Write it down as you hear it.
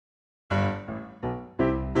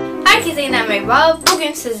Herkese yeniden merhaba.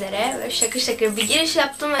 Bugün sizlere şakır şakır bir giriş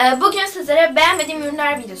yaptım. Bugün sizlere beğenmediğim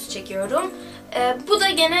ürünler videosu çekiyorum. Bu da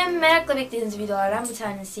gene merakla beklediğiniz videolardan bir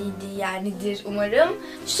tanesiydi, yanidir umarım.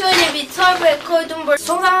 Şöyle bir torbaya koydum.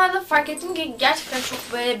 Son zamanlarda fark ettim ki gerçekten çok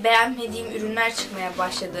böyle beğenmediğim ürünler çıkmaya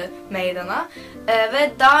başladı meydana.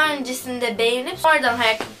 Ve daha öncesinde beğenip sonradan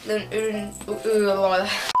hayal kırıklığının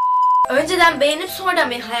önceden beğenip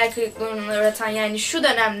sonradan beni hayal kırıklığına uğratan, yani şu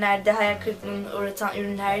dönemlerde hayal kırıklığına uğratan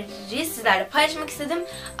ürünleri sizlerle paylaşmak istedim.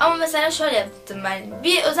 Ama mesela şöyle yaptım ben.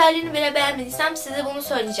 Bir özelliğini bile beğenmediysem size bunu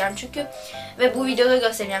söyleyeceğim. Çünkü ve bu videoda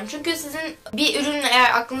göstereceğim. Çünkü sizin bir ürün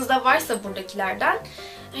eğer aklınızda varsa buradakilerden,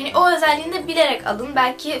 hani o özelliğini de bilerek alın.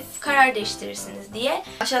 Belki karar değiştirirsiniz diye.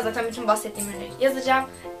 Aşağı zaten bütün bahsettiğim ürünleri yazacağım.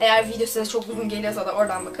 Eğer video size çok uzun geliyorsa da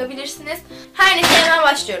oradan bakabilirsiniz. Her neyse hemen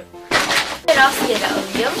başlıyorum. Rastgele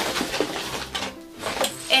alayım.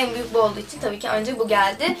 En büyük bu olduğu için tabii ki önce bu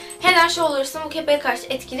geldi. Head & Shoulders'ın bu kepeğe karşı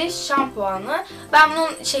etkili şampuanı. Ben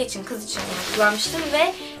bunun için, kız için kullanmıştım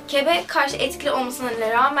ve kepeğe karşı etkili olmasına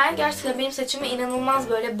rağmen gerçekten benim saçımı inanılmaz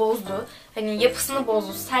böyle bozdu. Hani yapısını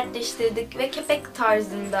bozdu, sertleştirdik ve kepek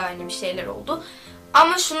tarzında hani bir şeyler oldu.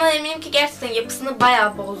 Ama şuna eminim ki gerçekten yapısını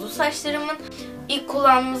bayağı bozdu saçlarımın. İlk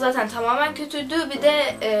kullanımı zaten tamamen kötüydü. Bir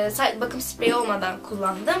de bakım spreyi olmadan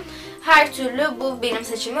kullandım. Her türlü bu benim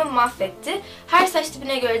saçımı mahvetti. Her saç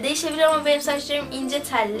tipine göre değişebilir ama benim saçlarım ince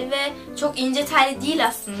telli ve çok ince telli değil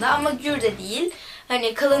aslında ama gür de değil.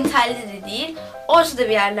 Hani kalın telli de değil. Ortada bir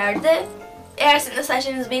yerlerde. Eğer sizin de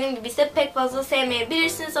saçlarınız benim gibi ise pek fazla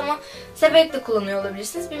sevmeyebilirsiniz ama severek de kullanıyor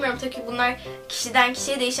olabilirsiniz. Bilmiyorum, tabii ki bunlar kişiden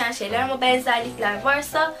kişiye değişen şeyler ama benzerlikler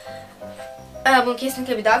varsa bunu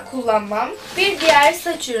kesinlikle bir daha kullanmam. Bir diğer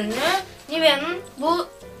saç ürünü Nivea'nın bu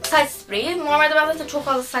saç spreyi. Normalde ben zaten çok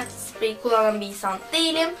fazla saç spreyi kullanan bir insan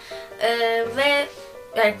değilim. Ve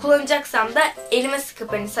yani kullanacaksam da elime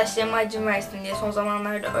sıkıp hani saçlarıma acım versin diye son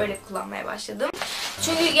zamanlarda öyle kullanmaya başladım.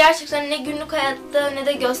 Çünkü gerçekten ne günlük hayatta ne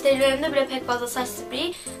de gösterilerimde bile pek fazla saç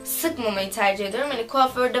spreyi sıkmamayı tercih ediyorum. Hani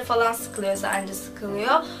kuaförde falan sıkılıyorsa anca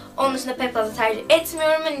sıkılıyor. Onun dışında pek fazla tercih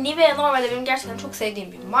etmiyorum. Ve Nivea normalde benim gerçekten çok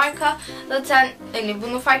sevdiğim bir marka. Zaten hani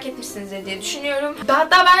bunu fark etmişsinizdir diye düşünüyorum.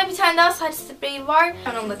 Hatta bende bir tane daha saç spreyi var.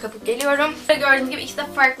 Ben onu da kapıp geliyorum. Gördüğünüz gibi ikisi de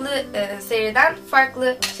farklı seriden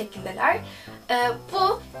farklı şekildeler.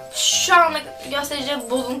 Bu şu anda göstereceğim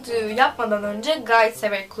bozuntuyu yapmadan önce gayet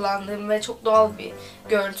severek kullandığım ve çok doğal bir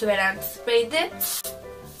görüntü veren spreydi.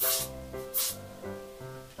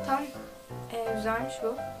 Tam güzelmiş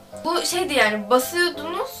bu. Bu şeydi, yani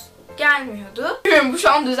basıyordunuz gelmiyordu. Bilmiyorum, bu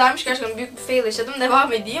şu an düzelmiş, gerçekten büyük bir fail yaşadım.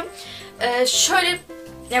 Devam edeyim. Şöyle,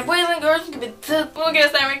 yani bu yandan gördüğünüz gibi bunu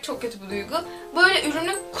göstermek çok kötü bir duygu. Böyle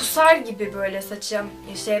ürünü kusar gibi böyle saça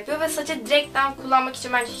şey yapıyor ve saça direktten kullanmak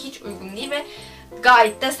için bence hiç uygun değil ve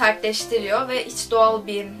gayet de sertleştiriyor ve hiç doğal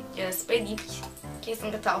bir sprey değil.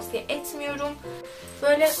 Kesinlikle tavsiye etmiyorum.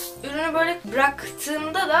 Böyle ürünü böyle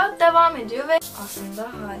bıraktığımda da devam ediyor ve aslında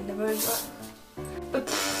halde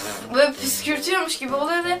böyle püskürtüyormuş gibi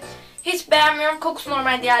oluyor ve hiç beğenmiyorum. Kokusu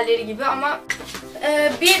normal diğerleri gibi ama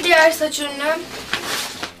bir diğer saç ürünü,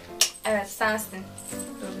 evet sensin.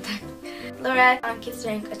 Loreal Sunkiss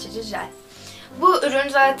Renk Açıcı Jel. Bu ürün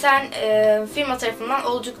zaten firma tarafından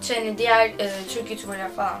oldukça hani diğer Türk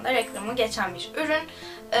YouTuber'lar falan da reklamı geçen bir ürün.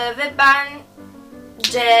 Ve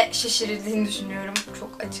bence şaşırıldığını düşünüyorum. Çok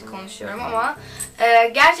açık konuşuyorum ama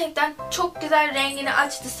gerçekten çok güzel rengini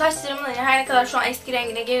açtı. Saçlarımın hani her ne kadar şu an eski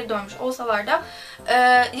rengine geri dönmüş olsalar da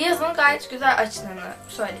yazın gayet güzel açtığını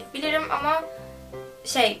söyleyebilirim ama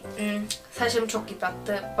saçlarımı çok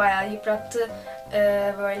yıprattı. Bayağı yıprattı.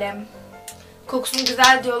 Böyle kokusunu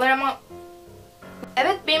güzel diyorlar ama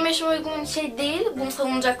evet, benim yaşıma uygun şey değil. Bunu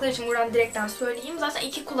savunacaklar için buradan direkten söyleyeyim. Zaten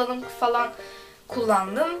 2 kullanım falan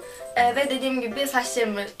kullandım. Ve dediğim gibi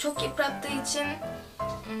saçlarımı çok yıprattığı için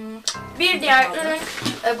bir diğer ürün,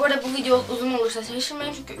 bu arada bu video uzun olursa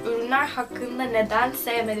şaşırmayın çünkü ürünler hakkında neden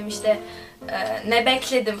sevmedim, işte ne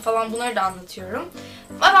bekledim falan, bunları da anlatıyorum.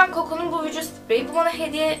 Madame Coco'nun bu vücut spreyi, bu bana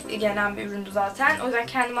hediye gelen bir üründü zaten. O yüzden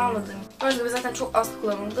kendim almadığım. Orada zaten çok az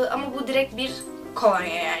kullanıldı ama bu direkt bir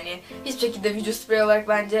kolonya yani. Hiçbir şekilde vücut spreyi olarak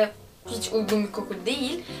bence hiç uygun bir koku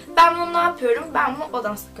değil. Ben bunu ne yapıyorum? Ben bunu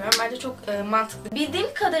odama sıkıyorum. Bence çok mantıklı.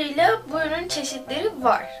 Bildiğim kadarıyla bu ürünün çeşitleri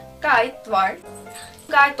var. Gayet var.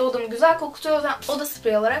 Gayet de odamı güzel kokutuyor. O yüzden oda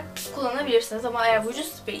spreyi olarak kullanabilirsiniz. Ama eğer vücut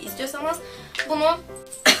spreyi istiyorsanız bunu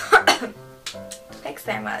pek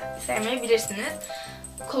sevmeyebilirsiniz.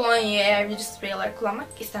 Kolonyayı eğer vücut spreyi olarak kullanmak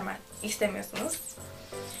istemiyorsanız.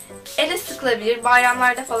 Elle sıkılabilir.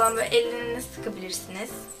 Bayramlarda falan böyle elini sıkabilirsiniz.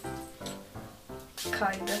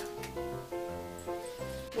 Kaydı.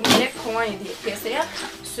 Bu direkt kolonya diye piyasaya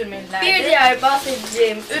sürmelilerdi. Bir diğer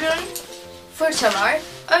bahsedeceğim ürün fırçalar.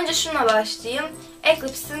 Önce şununla başlayayım.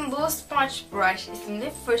 Eklips'in bu Sponge Brush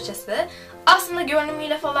isimli fırçası. Aslında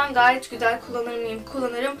görünümüyle falan gayet güzel, kullanır mıyım?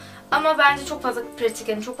 Kullanırım. Ama bence çok fazla pratik,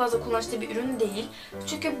 yani çok fazla kullanışlı bir ürün değil.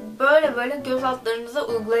 Çünkü böyle göz altlarınıza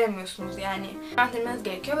uygulayamıyorsunuz yani. Rendirmeniz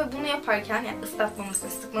gerekiyor ve bunu yaparken, yani ıslatmanız ve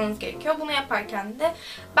sıkmanız gerekiyor. Bunu yaparken de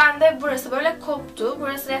bende burası böyle koptu.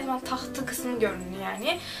 Burası resmen tahta kısmı görünüyor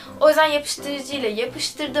yani. O yüzden yapıştırıcıyla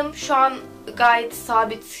yapıştırdım. Şu an gayet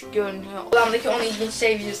sabit görünüyor. Odamdaki 10 ilginç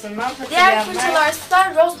şey videosundan. Diğer fırçalar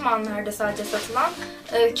ise Rossmann'larda sadece satılan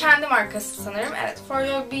kendi markası sanırım. Evet, For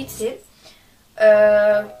Your Beauty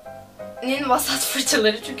nin vasat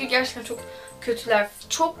fırçaları. Çünkü gerçekten çok kötüler.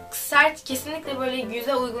 Çok sert. Kesinlikle böyle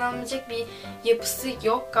yüze uygulanmayacak bir yapısı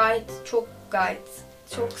yok.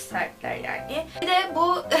 Çok sertler yani. Bir de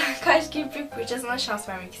bu Kaş-Kirpik fırçasına şans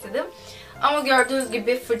vermek istedim. Ama gördüğünüz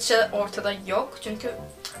gibi fırça ortada yok. Çünkü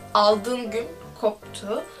aldığım gün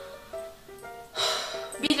koptu.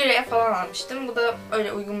 1 liraya falan almıştım. Bu da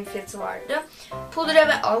öyle uygun bir fiyatı vardı. Pudra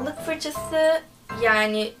ve allık fırçası.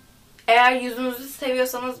 Yani eğer yüzünüzü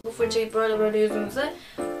seviyorsanız bu fırçayı böyle yüzünüze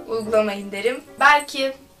uygulamayın derim.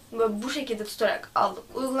 Belki bu şekilde tutarak allık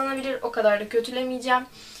uygulanabilir. O kadar da kötülemeyeceğim.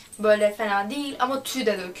 Böyle fena değil ama tüy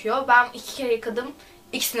de döküyor. Ben 2 kere yıkadım.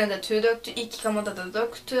 İkisine de tüy döktü. İlk yıkamada da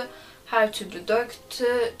döktü. Her türlü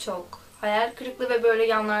döktü. Çok hayal kırıklığı ve böyle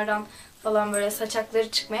yanlardan falan böyle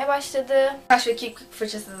saçakları çıkmaya başladı. Kaş ve kirpik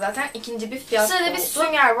fırçası zaten ikinci bir fiyat oldu. Sırada bir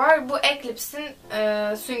sünger var. Bu Eklips'in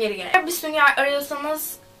süngeri gene. Eğer bir sünger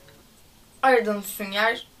arıyorsanız aradığınız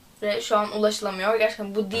sünger ve şu an ulaşılamıyor.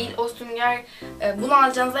 Gerçekten bu değil o sünger. Bunu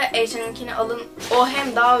alacağınızda H&M'kini alın. O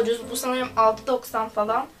hem daha ucuz. Bu sanırım 6.90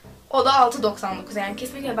 falan. O da 6.99. Yani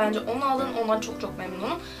kesinlikle bence onu alın. Ondan çok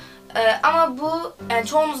memnunum. Ama bu yani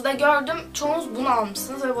çoğunuzda gördüm. Çoğunuz bunu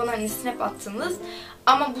almışsınız ve bana hani snap attınız.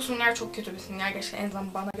 Ama bu sünger çok kötü bir sünger gerçekten en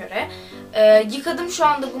azından bana göre. Yıkadım şu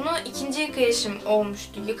anda bunu. İkinci yıkayışım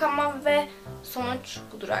olmuştu yıkamam ve sonuç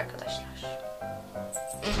budur arkadaşlar.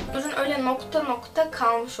 Ürün öyle nokta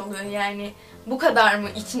kalmış oluyor yani bu kadar mı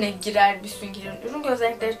içine girer bir süngerin? Ürün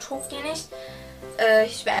özellikleri çok geniş.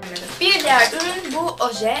 Hiç beğenmedim. Bir diğer ürün bu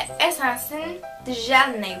oje. Essence'in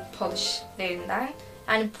Gel Nail Polish'lerinden.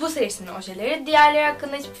 Yani bu serisinin ojeleri. Diğerleri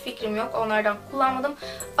hakkında hiçbir fikrim yok. Onlardan kullanmadım.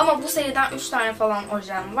 Ama bu seriden 3 tane falan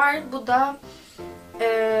ojem var. Bu da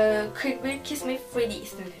 41 Kiss Me Freddy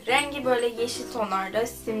isimli rengi. Böyle yeşil tonlarda,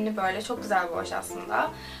 simli böyle. Çok güzel bir oje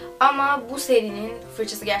aslında. Ama bu serinin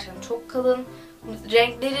fırçası gerçekten çok kalın.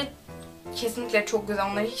 Renkleri kesinlikle çok güzel.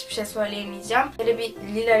 Onlara hiçbir şey söyleyemeyeceğim. Böyle bir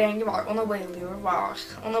lila rengi var. Ona bayılıyorum.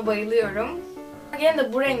 Ona bayılıyorum. Gene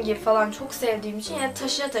de bu rengi falan çok sevdiğim için yani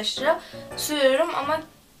taşıra sürüyorum ama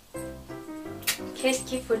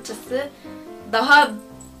keşke fırçası daha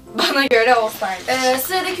bana göre olsaydı.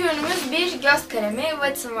 Sıradaki ürünümüz bir göz kalemi.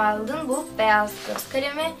 Wet n Wild'ın bu beyaz göz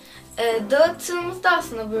kalemi. Dağıttığımızda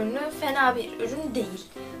aslında bu ürünü fena bir ürün değil.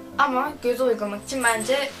 Ama göze uygulamak için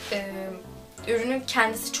bence ürünün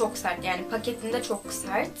kendisi çok sert. Yani paketinde çok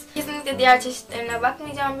sert. Kesinlikle diğer çeşitlerine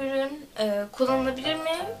bakmayacağım bir ürün. Kullanılabilir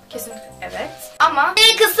mi? Kesinlikle evet. Ama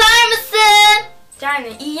beni kısar mısın?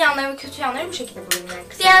 Yani iyi yanları ve kötü yanları bu şekilde bu ürünlerin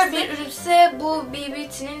kısası. Diğer bir ürün ise bu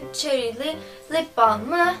BBT'nin Cherry'li Lip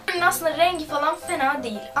Balm'ı. Ürünün aslında rengi falan fena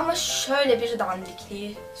değil. Ama şöyle bir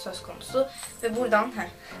dandikliği söz konusu. Ve buradan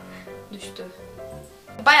düştü.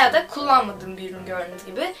 Bayağı da kullanmadığım bir ürün gördüğünüz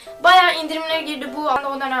gibi. Bayağı indirimlere girdi bu. Ben de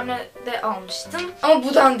o dönemde almıştım. Ama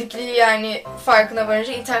bu dandikliği yani farkına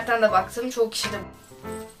varınca internetten de baktım. Çoğu kişi de...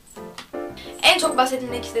 En çok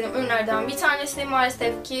bahsetmek istediğim ürünlerden bir tanesi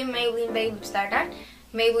maalesef ki Maybelline Bay Lips'lerden.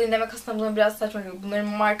 Maybelline demek aslında buna biraz saçma geliyor. Bunların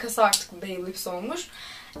markası artık Bay Lips olmuş.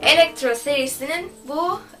 Electro serisinin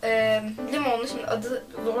bu limonlu, şimdi adı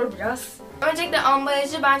zor biraz. Öncelikle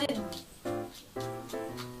ambalajı bence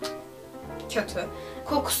kötü.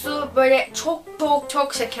 Kokusu böyle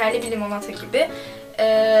çok şekerli bir limonata gibi.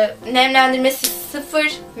 Nemlendirmesi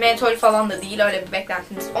sıfır, mentol falan da değil, öyle bir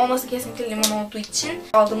beklentiniz olması kesinlikle limon olduğu için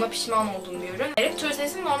aldığıma pişman olduğum bir ürün. Electro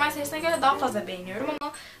serisini normal serisine göre daha fazla beğeniyorum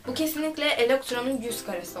ama bu kesinlikle Electro'nun 100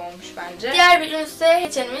 karesi olmuş bence. Diğer bir ürün ise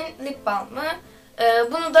H&M'in Lip Balm'ı.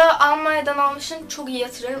 Bunu da Almanya'dan almışım. Çok iyi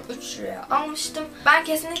hatırlarım. 3 liraya almıştım. Ben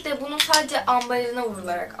kesinlikle bunu sadece ambalajına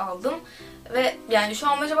vurularak aldım. Ve yani şu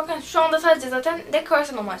ambalaj'a bakın, şu anda sadece zaten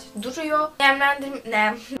dekorasyon amaçlı duruyor.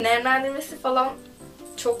 Nemlendirmesi falan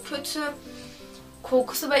çok kötü.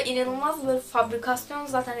 Kokusu böyle inanılmaz, böyle fabrikasyon,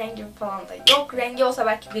 zaten rengi falan da yok. Rengi olsa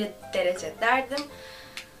belki bir derece derdim.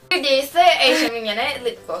 Bir diğeri ise H&M'in yine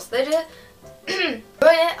lip glossları.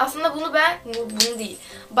 Böyle aslında bunu değil.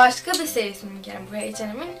 Başka bir serisinin yani bu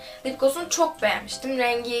H&M'in lip gloss'unu çok beğenmiştim.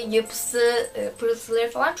 Rengi, yapısı,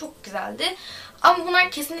 pırıltıları falan çok güzeldi. Ama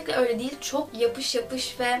bunlar kesinlikle öyle değil. Çok yapış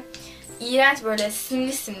yapış ve iğrenç, böyle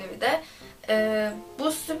simli simli bir de.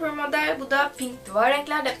 Bu super model, bu da pink duvar.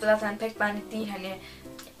 Renkler de zaten pek benlik değil. Hani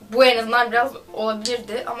bu en azından biraz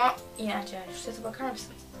olabilirdi ama iğrenç yani. Şu sese bakar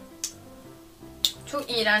mısınız?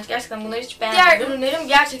 Çok iğrenç. Gerçekten bunları hiç beğenmedim. Diğer ürünlerim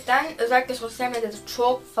gerçekten özellikle sosyal medyada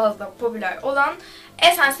çok fazla popüler olan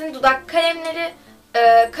Essence'in dudak kalemleri.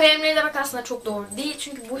 Kalemleri demek aslında çok doğru değil.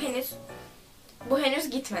 Çünkü bu henüz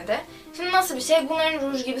gitmedi. Şimdi nasıl bir şey?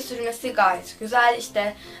 Bunların ruj gibi sürmesi gayet güzel.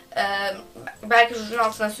 İşte belki rujun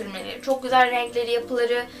altına sürmeleri çok güzel. Renkleri,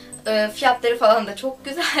 yapıları, fiyatları falan da çok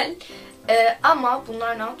güzel. Ama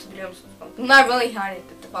bunlar ne yaptı biliyor musunuz? Bunlar bana ihanet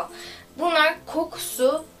etti falan. Bunlar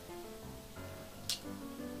kokusu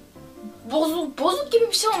bozuk gibi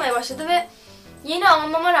bir şey olmaya başladı ve yeni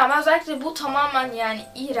almama rağmen özellikle bu tamamen yani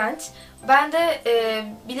iğrenç. Ben de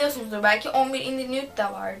biliyorsunuzdur belki 11 in the Nude de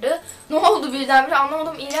vardı. Ne oldu birdenbire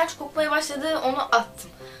anlamadım, iğrenç kokmaya başladı, onu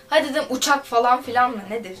attım. Hadi dedim uçak falan filan mı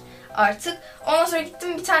nedir artık. Ondan sonra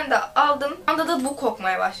gittim bir tane daha aldım. Anda da bu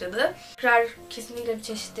kokmaya başladı. Tekrar kesinlikle bir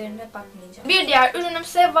çeşitlerine bakmayacağım. Bir diğer ürünüm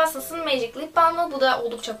ise Wassos'ın Magic Lip Balm. Bu da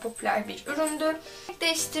oldukça popüler bir üründü.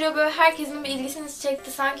 Değiştiriyor, böyle herkesin bir ilgisini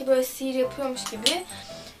çekti. Sanki böyle sihir yapıyormuş gibi.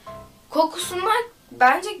 Kokusundan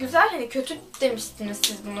bence güzel, hani kötü demiştiniz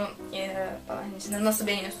siz bunu hani içinde nasıl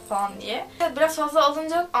beğeniyorsun falan diye. Biraz fazla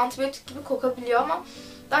alınca antibiyotik gibi kokabiliyor ama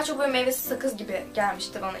daha çok böyle meyvesi sakız gibi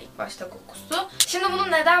gelmişti bana ilk başta kokusu. Şimdi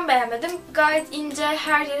bunu neden beğenmedim? Gayet ince,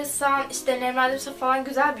 her yere sığan, işte nemlendirse falan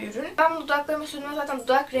güzel bir ürün. Ben bu dudaklarıma sürdüğümde zaten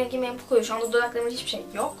dudak rengim benim koyu. Şu anda dudaklarımda hiçbir şey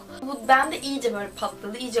yok. Bu bende iyice böyle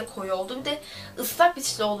patladı, iyice koyu oldu. Bir de ıslak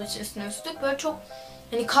bitişli olduğu için üstüne üstlük böyle çok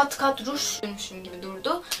hani kat kat ruj sürmüşüm gibi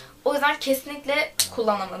durdu. O yüzden kesinlikle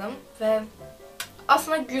kullanamadım ve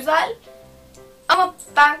aslında güzel ama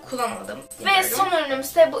ben kullanmadım. Ve son ürünüm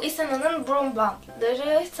ise bu Isena'nın Broom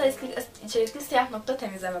Bandları. Sırasıyla içerikli siyah nokta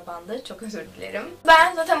temizleme bandı. Çok özür dilerim.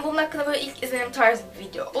 Ben zaten bunun hakkında böyle ilk izlenim tarzı bir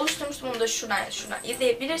video oluşturmuştum. Onu da şuradan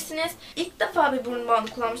izleyebilirsiniz. İlk defa bir burun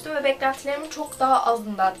bandı kullanmıştım ve beklentilerimin çok daha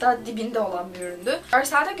azında, hatta dibinde olan bir üründü.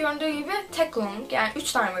 Görselde göründüğü gibi tek kullanımlık, yani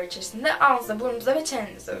 3 tane var içerisinde. Ağzınıza, burnunuza ve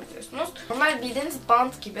çenenize uyguluyorsunuz. Normal bildiğiniz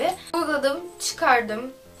bant gibi. Uyguladım,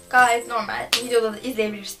 çıkardım. Gayet normal. Videoda da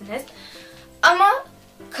izleyebilirsiniz. Ama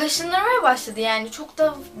kaşındırmaya başladı, yani çok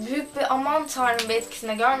da büyük bir aman tanrım bir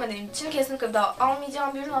etkisine görmediğim için kesinlikle daha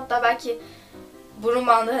almayacağım bir ürün. Hatta belki burun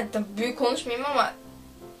bandı, hatta büyük konuşmayayım ama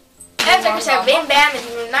evet arkadaşlar, benim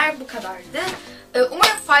beğenmediğim ürünler bu kadardı.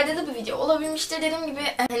 Umarım faydalı bir video olabilmiştir. Dediğim gibi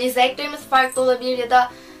hani zevklerimiz farklı olabilir ya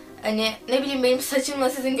da hani ne bileyim benim saçımla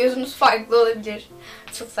sizin gözünüz farklı olabilir.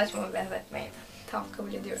 Çok saçma bir benzetmeydi. Tamam,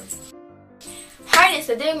 kabul ediyorum. Her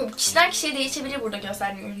neyse, dediğim gibi kişiden kişiye değişebilir burada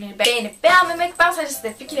gösterdiğim ürünleri beğenip beğenmemek. Ben sadece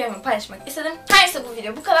size fikirlerimi paylaşmak istedim. Her neyse, bu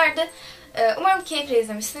video bu kadardı. Umarım keyifle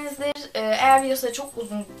izlemişsinizdir. Eğer video size çok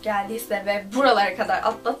uzun geldiyse ve buralara kadar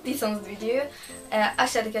atlattıysanız videoyu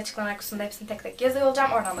aşağıdaki açıklamalar kısmında hepsini tek tek yazıyor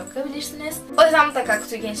olacağım. Oradan da bakabilirsiniz. O yüzden mutlaka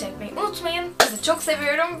kutuyu genişletmeyi unutmayın. Sizi çok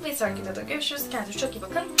seviyorum. Bir sonraki videoda görüşürüz. Kendinize çok iyi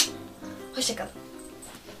bakın. Hoşçakalın.